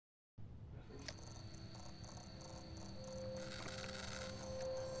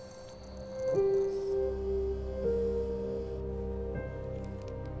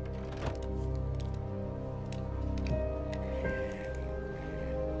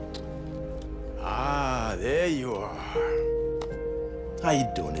there you are. How you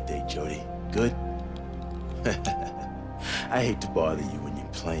doing today, Jody? Good? I hate to bother you when you're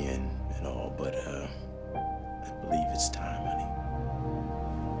playing and all, but, I believe it's time, honey.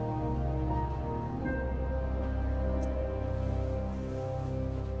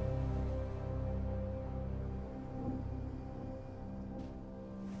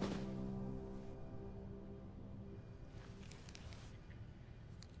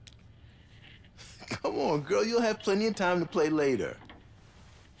 Come on, girl, you'll have plenty of time to play later.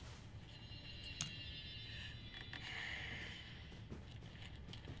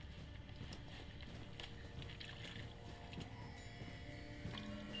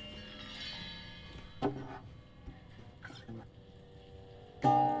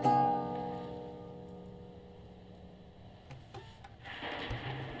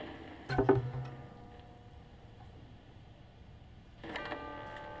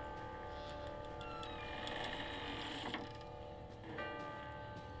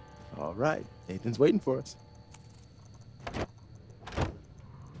 All right, Nathan's waiting for us.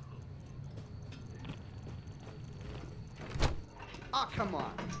 Oh, come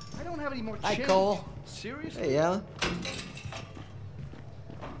on. I don't have any more Hi, change. Cole. Seriously? Hey, Alan.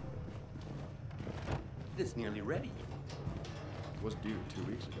 It's nearly ready. It was due 2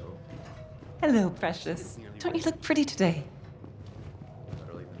 weeks ago. Hello, precious. Don't you look pretty today?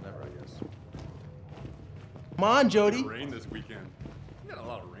 Better late than never, I guess. Come on, Jody. Rain this weekend. We got a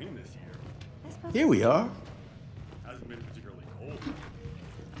lot of rain this year. Here we are. Hasn't been particularly cold.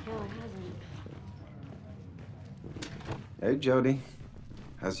 No, it hasn't. Hey, Jody.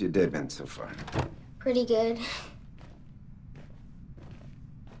 How's your day been so far? Pretty good.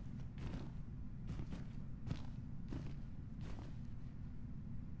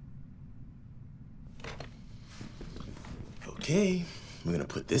 Okay, we're gonna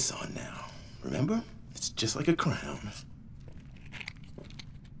put this on now. Remember? It's just like a crown.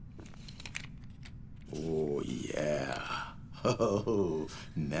 Oh, yeah. Oh,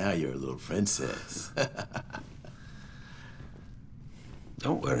 now you're a little princess.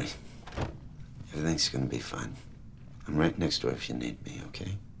 Don't worry. Everything's gonna be fine. I'm right next door if you need me,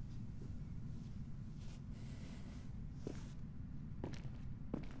 okay?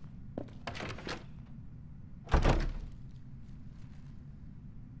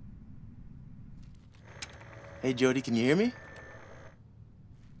 Hey, Jody, can you hear me?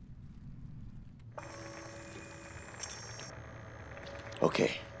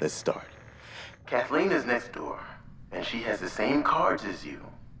 Okay, let's start. Kathleen is next door, and she has the same cards as you.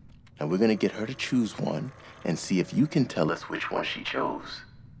 And we're gonna get her to choose one and see if you can tell us which one she chose.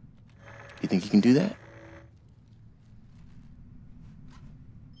 You think you can do that?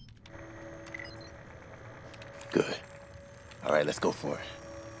 Good. All right, let's go for it.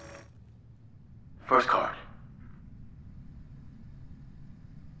 First card.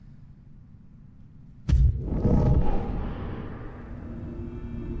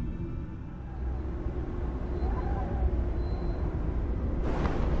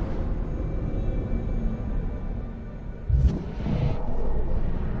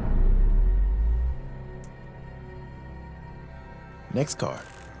 Next card.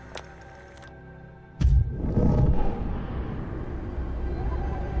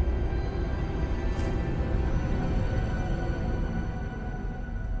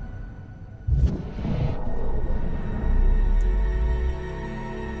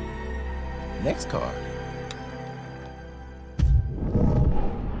 Next card.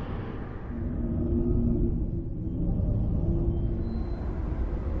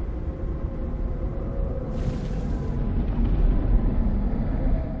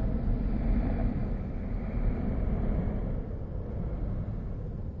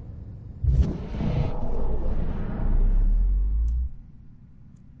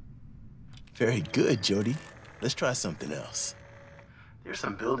 Very good, Jody. Let's try something else. There's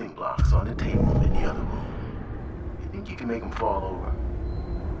some building blocks on the table in the other room. You think you can make them fall over?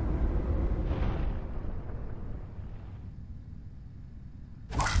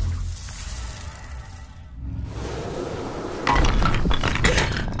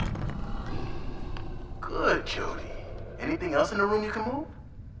 Good, Jody. Anything else in the room you can move?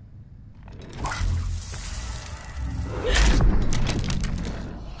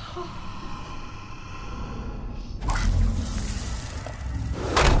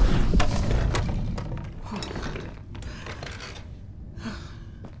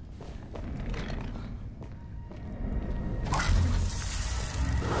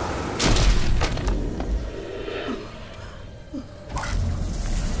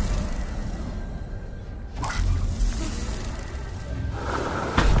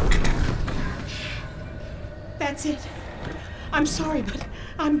 That's it. I'm sorry, but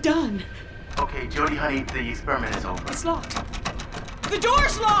I'm done. Okay, Jody, honey, the experiment is over. It's locked. The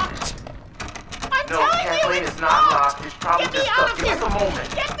door's locked! I'm No, telling Kathleen, you it's not locked. It's probably Get me just out stuck. of Give here! us a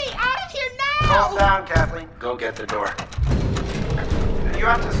moment. Get me out of here now! Calm down, Kathleen. Go get the door. You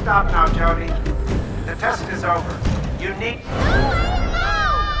have to stop now, Jody. The test is over. You need...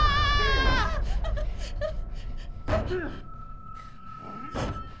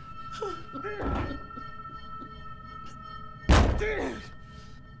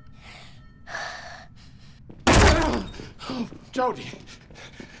 Jody.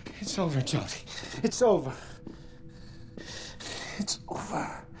 It's over, Jody. It's over. It's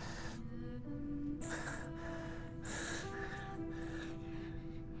over.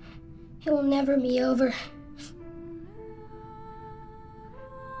 It will never be over.